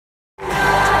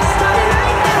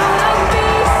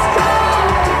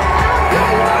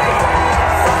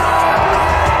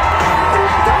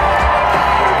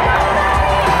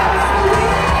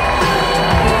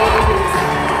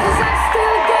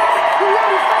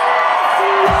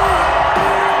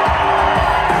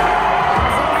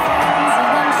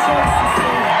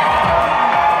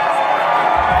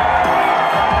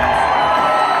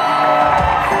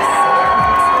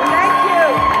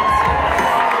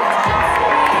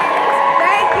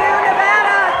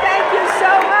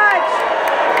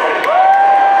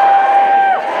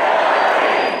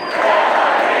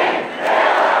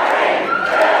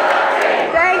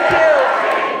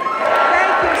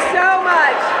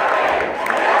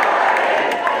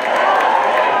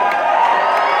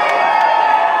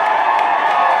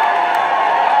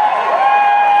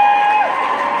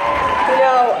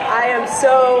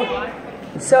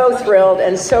so thrilled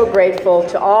and so grateful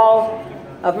to all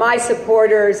of my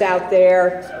supporters out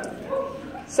there.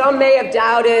 Some may have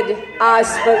doubted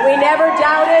us, but we never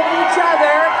doubted each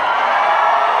other.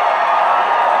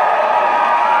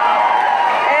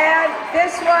 And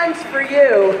this one's for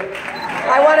you.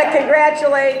 I want to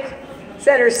congratulate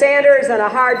Senator Sanders on a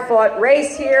hard-fought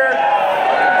race here.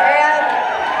 And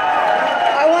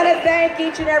I want to thank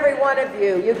each and every one of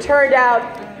you. You turned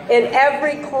out in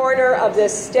every corner of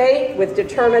this state with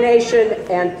determination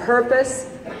and purpose.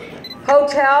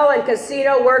 Hotel and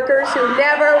casino workers who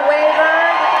never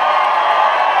wavered.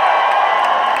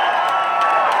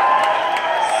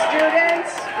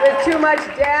 Students with too much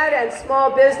debt and small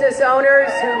business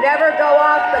owners who never go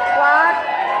off the clock.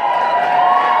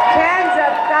 Tens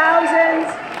of thousands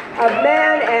of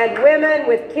men and women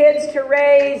with kids to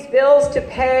raise, bills to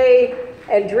pay,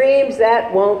 and dreams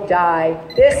that won't die.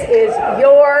 This is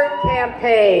your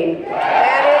campaign,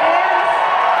 and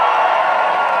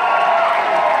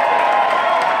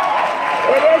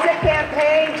it is a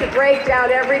campaign to break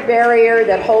down every barrier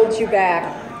that holds you back.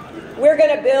 We're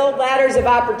going to build ladders of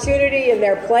opportunity in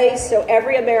their place so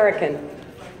every American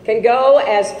can go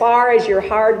as far as your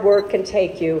hard work can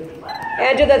take you.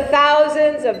 And to the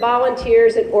thousands of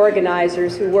volunteers and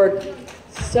organizers who work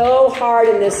so hard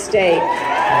in this state.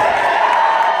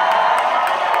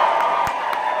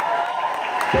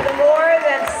 To the more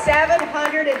than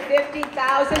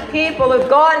 750,000 people who've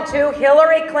gone to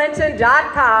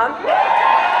HillaryClinton.com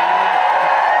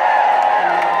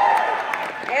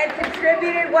and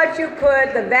contributed what you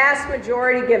could, the vast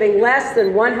majority giving less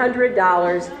than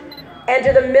 $100, and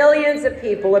to the millions of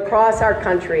people across our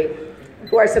country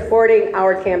who are supporting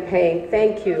our campaign,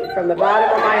 thank you from the bottom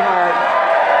of my heart.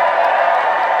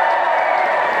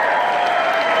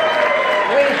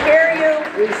 We hear you,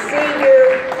 we see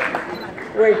you,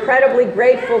 we're incredibly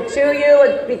grateful to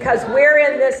you because we're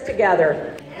in this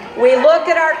together. We look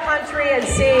at our country and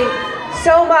see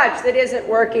so much that isn't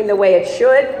working the way it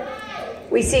should.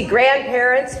 We see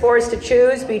grandparents forced to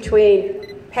choose between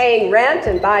paying rent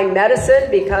and buying medicine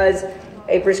because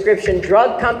a prescription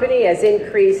drug company has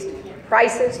increased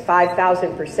prices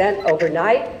 5,000%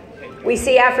 overnight. We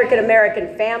see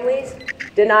African-American families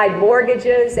denied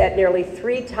mortgages at nearly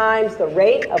 3 times the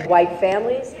rate of white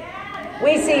families.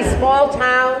 We see small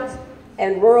towns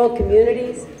and rural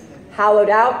communities hollowed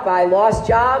out by lost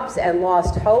jobs and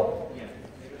lost hope.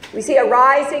 We see a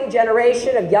rising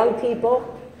generation of young people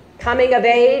coming of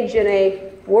age in a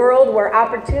world where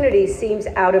opportunity seems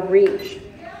out of reach.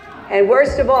 And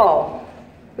worst of all,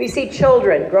 we see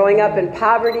children growing up in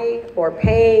poverty or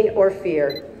pain or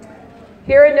fear.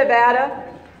 Here in Nevada,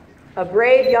 a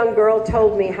brave young girl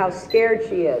told me how scared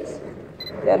she is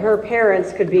that her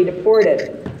parents could be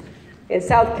deported. In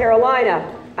South Carolina,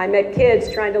 I met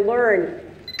kids trying to learn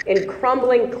in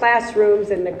crumbling classrooms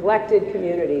and neglected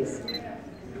communities.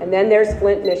 And then there's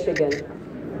Flint, Michigan,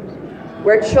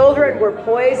 where children were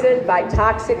poisoned by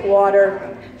toxic water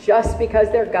just because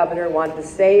their governor wanted to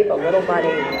save a little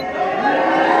money.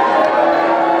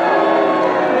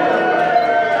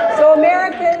 So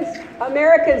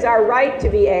Americans are right to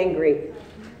be angry,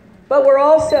 but we're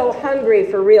also hungry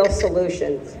for real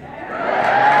solutions.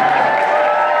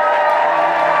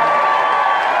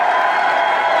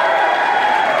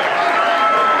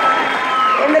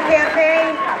 In the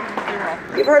campaign,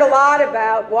 you've heard a lot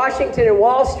about Washington and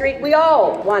Wall Street. We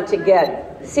all want to get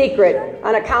secret,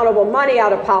 unaccountable money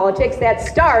out of politics. That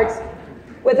starts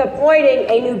with appointing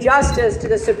a new justice to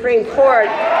the Supreme Court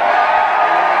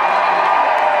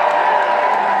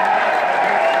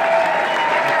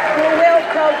who will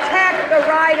protect the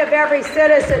right of every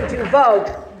citizen to vote,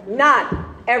 not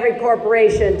every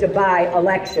corporation to buy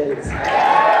elections.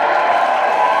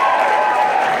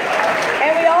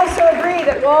 And we also agree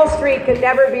that Wall Street can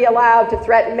never be allowed to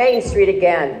threaten Main Street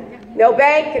again. No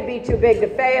bank can be too big to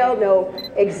fail, no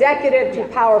executive too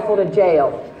powerful to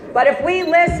jail. But if we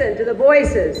listen to the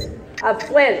voices of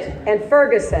Flint and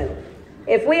Ferguson,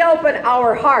 if we open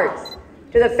our hearts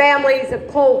to the families of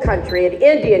coal country and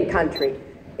Indian country,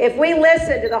 if we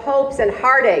listen to the hopes and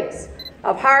heartaches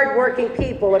of hardworking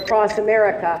people across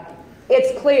America,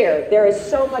 it's clear there is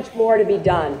so much more to be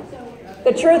done.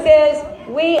 The truth is,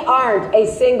 we aren't a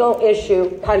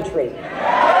single-issue country.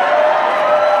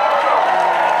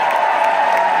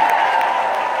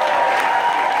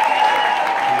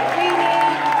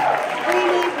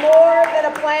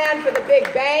 For the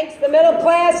big banks, the middle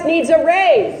class needs a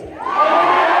raise.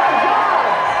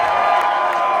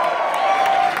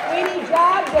 We need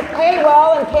jobs that pay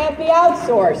well and can't be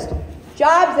outsourced.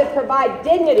 Jobs that provide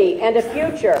dignity and a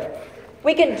future.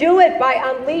 We can do it by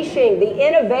unleashing the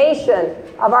innovation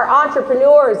of our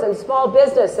entrepreneurs and small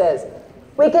businesses.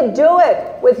 We can do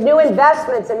it with new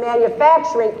investments in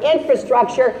manufacturing,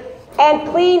 infrastructure, and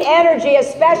clean energy,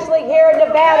 especially here in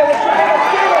Nevada, which is the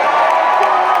city.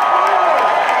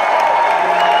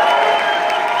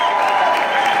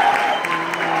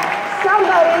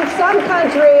 Some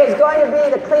country is going to be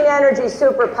the clean energy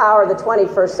superpower of the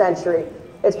 21st century.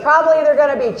 It's probably either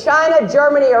going to be China,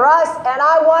 Germany, or us, and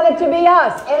I want it to be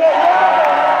us. And it will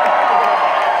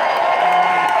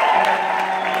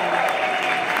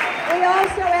be. We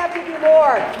also have to do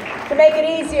more to make it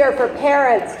easier for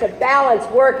parents to balance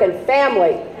work and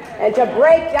family, and to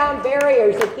break down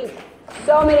barriers that keep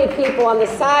so many people on the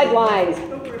sidelines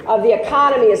of the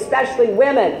economy, especially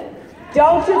women.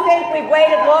 Don't you think we've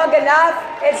waited long enough?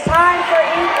 It's time for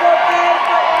equal pay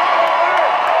for equal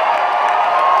work.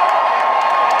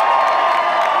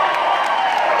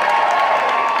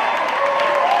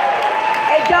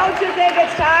 And don't you think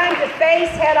it's time to face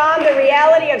head-on the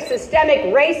reality of systemic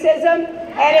racism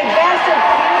and invest in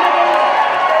communities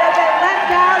that have been left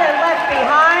out and left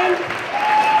behind?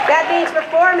 That means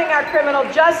reforming our criminal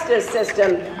justice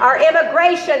system, our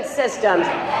immigration systems,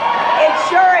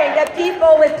 ensuring that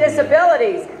people with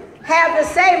disabilities have the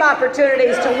same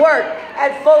opportunities to work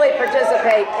and fully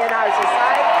participate in our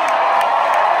society.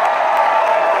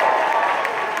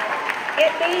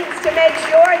 It means to make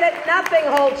sure that nothing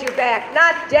holds you back,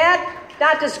 not debt,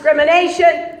 not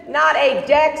discrimination, not a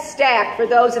deck stack for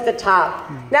those at the top.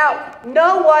 Now,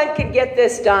 no one can get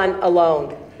this done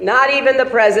alone. Not even the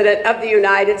President of the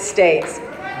United States.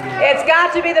 It's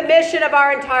got to be the mission of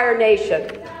our entire nation.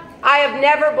 I have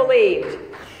never believed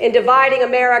in dividing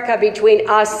America between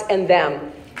us and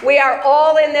them. We are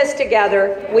all in this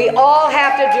together. We all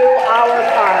have to do our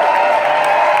part.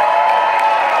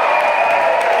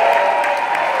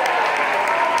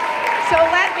 So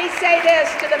let me say this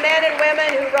to the men and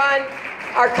women who run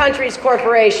our country's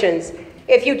corporations.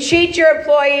 If you cheat your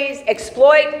employees,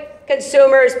 exploit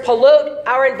consumers, pollute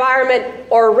our environment,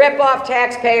 or rip off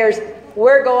taxpayers,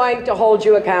 we're going to hold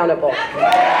you accountable.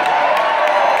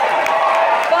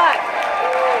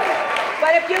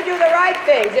 But if you do the right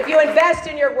things, if you invest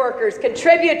in your workers,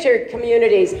 contribute to your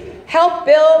communities, help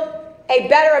build a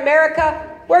better America,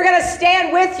 we're going to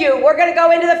stand with you. We're going to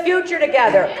go into the future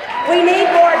together. We need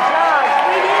more jobs.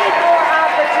 We need more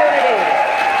opportunity.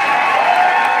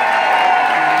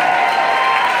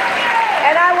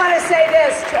 And I want to say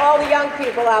this to all the young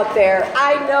people out there.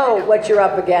 I know what you're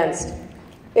up against.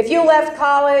 If you left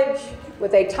college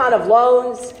with a ton of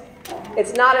loans,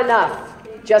 it's not enough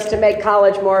just to make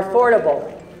college more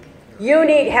affordable. You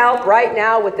need help right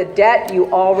now with the debt you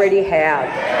already have.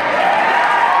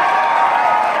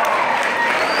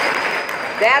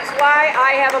 That's why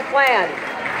I have a plan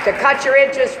to cut your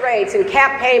interest rates and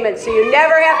cap payments so you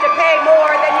never have to pay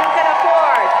more than you can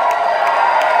afford.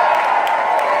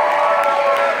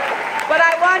 But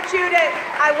I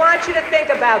want you to think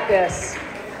about this.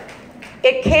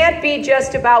 It can't be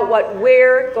just about what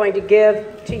we're going to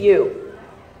give to you.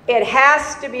 It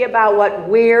has to be about what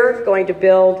we're going to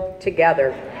build together.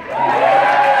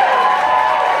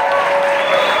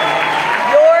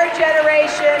 Your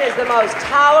generation is the most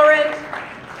tolerant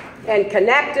and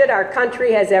connected our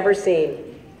country has ever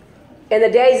seen. In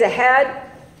the days ahead,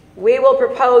 we will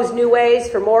propose new ways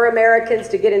for more Americans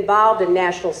to get involved in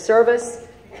national service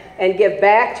and give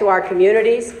back to our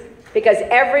communities, because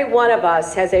every one of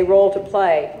us has a role to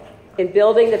play in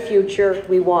building the future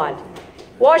we want.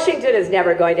 Washington is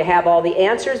never going to have all the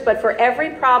answers, but for every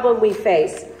problem we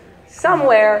face,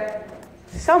 somewhere,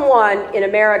 someone in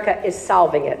America is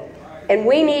solving it. And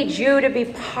we need you to be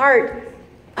part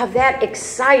of that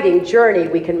exciting journey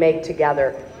we can make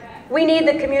together. We need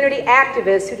the community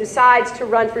activist who decides to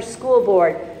run for school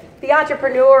board, the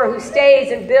entrepreneur who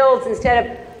stays and builds instead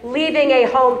of leaving a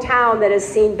hometown that has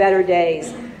seen better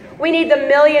days. We need the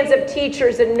millions of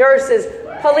teachers and nurses,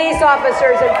 police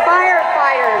officers and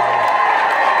firefighters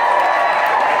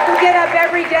who get up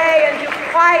every day and do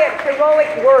quiet,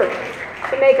 heroic work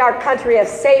to make our country a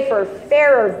safer,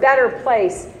 fairer, better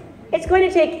place. It's going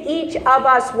to take each of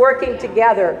us working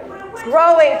together,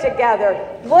 growing together,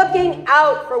 looking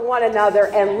out for one another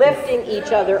and lifting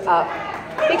each other up.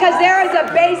 Because there is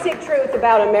a basic truth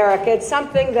about America. It's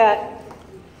something that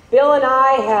Bill and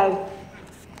I have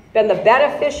been the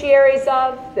beneficiaries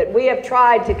of, that we have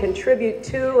tried to contribute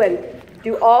to and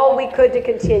do all we could to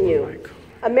continue.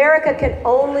 America can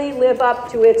only live up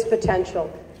to its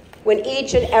potential when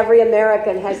each and every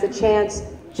American has the chance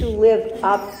to live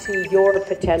up to your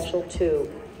potential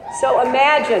too. So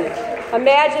imagine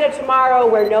a tomorrow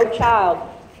where no child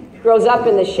grows up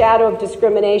in the shadow of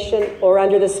discrimination or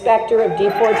under the specter of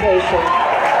deportation.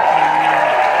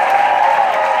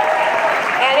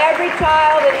 And every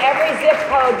child in every zip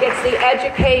code gets the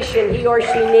education he or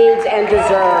she needs and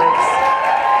deserves.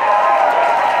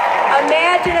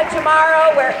 Imagine a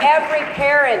tomorrow where every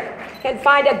parent can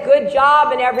find a good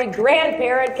job and every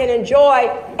grandparent can enjoy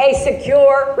a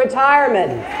secure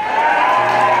retirement.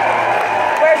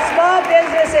 Where small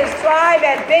businesses thrive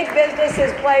and big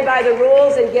businesses play by the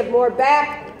rules and give more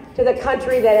back to the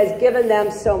country that has given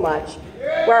them so much.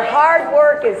 Where hard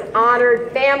work is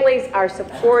honored, families are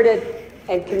supported,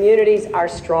 and communities are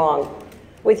strong.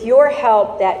 With your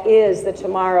help, that is the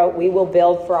tomorrow we will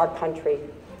build for our country.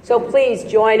 So please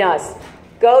join us.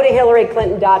 Go to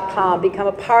HillaryClinton.com, become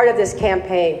a part of this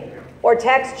campaign, or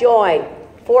text JOIN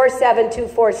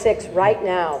 47246 right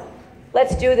now.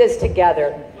 Let's do this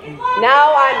together.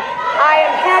 Now I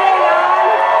am heading on.